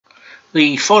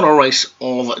The final race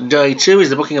of day 2 is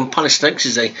the Buckingham Palace Stakes.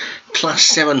 Is a Class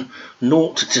 7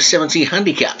 0 to 70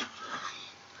 handicap,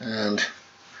 and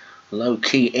low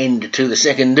key end to the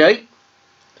second day.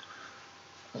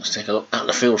 Let's take a look at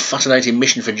the field. Fascinating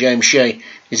Mission for James Shea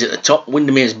is at the top.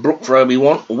 Windermere's Brook for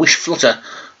Obi-Wan. Wish Flutter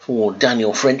for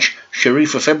Daniel French.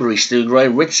 Sharif for February, Stu Gray.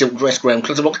 Red Silk Dress, Graham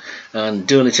Clutterbuck. And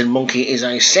Durlington Monkey is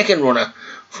a second runner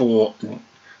for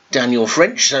Daniel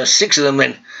French. So 6 of them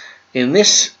then in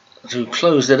this to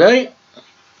close the day.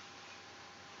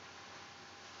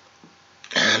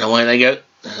 And away they go.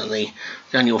 And the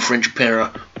Daniel French pair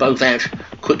are both out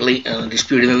quickly and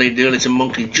disputing the lead. Durlington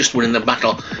Monkey just winning the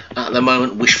battle at the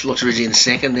moment. Wish Flutter is in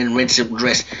second, then Red Silk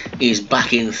Dress is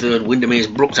back in third. Windermere's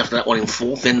Brooks after that one in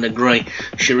fourth, then the Grey,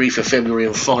 Sharif for February,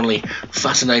 and finally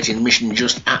Fascinating Mission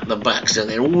just at the back. So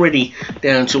they're already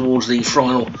down towards the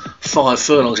final 5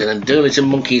 furlongs, and Durlington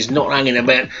Monkey is not hanging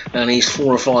about, and he's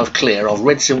 4 or 5 clear of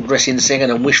Red Silk Dress in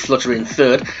second and Wish Flutter in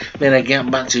third. Then a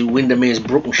gap back to Windermere's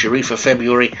Brook and Sharif for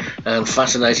February, and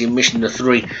Fascinating Mission to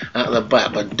 3 at the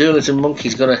back. But Durlington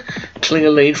Monkey's got a clear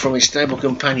lead from his stable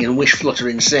companion Wish Flutter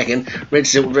in second. Red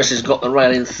Silk Dress has got the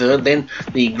rail in third. Then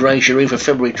the Grey Sharif for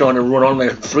February trying to run on. There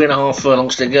 3.5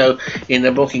 furlongs to go in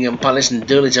the Buckingham Palace, and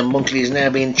Durlington Monkey is now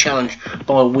being challenged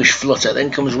by Wish Flutter.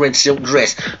 Then comes Red Silk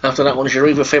Dress. After that one,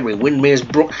 Sharif for February. Windermere's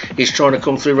Brook is trying to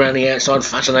come through around the outside.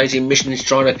 Fascinating Mission is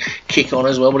trying to kick on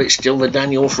as well, but it's still the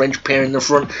Daniel French pair in the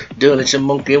front. Durlington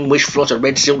Monkey and Wish Flutter.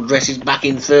 Red Silk Dress is back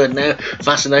in third now.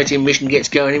 Fascinating Mission gets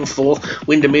going in fourth.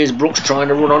 Windermere's Brooks trying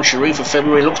to run on. Sharif for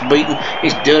February looks beaten.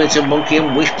 It's Durlington Monkey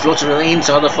and Wish Flutter on the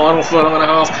inside the final furlong and a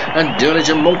half, and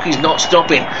Durlington Monkey's not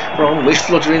stopping from Wish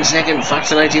Flutter in second.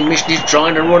 Fascinating Mission is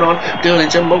trying to run on.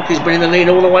 Durlington Monkey's been in the lead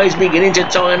all the way. He's beginning to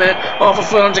tire now. Half a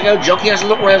furlong to go. Jockey has to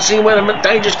look around, see where the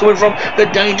danger's coming from. The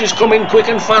danger's coming quick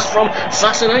and fast from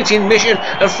Fascinating Mission,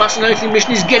 and Fascinating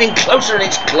Mission is getting closer, and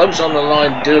it's close on the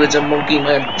line. Durlington Monkey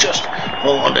may have just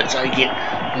undertake it.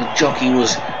 The jockey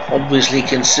was obviously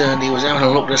concerned. He was having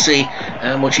a look to see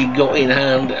how much he got in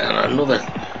hand, and another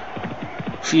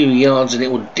few yards and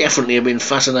it would definitely have been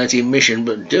Fascinating Mission,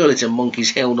 but Durlington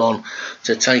Monkey's held on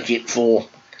to take it for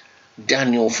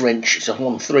Daniel French. It's a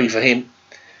 1-3 for him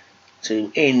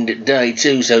to end day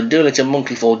 2. So Durlington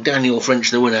Monkey for Daniel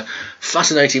French the winner.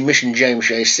 Fascinating Mission James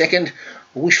Shea second.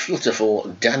 Wish Flutter for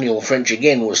Daniel French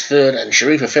again was third, and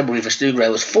Sharif for February for Stu Gray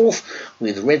was fourth,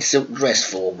 with Red Silk Dress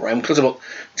for Graham Clutterbuck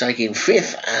taking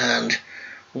fifth. And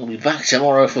we'll be back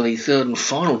tomorrow for the third and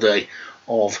final day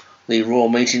of the Royal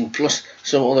Meeting, plus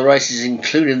some other races,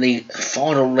 including the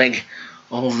final leg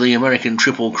of the American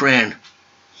Triple Crown.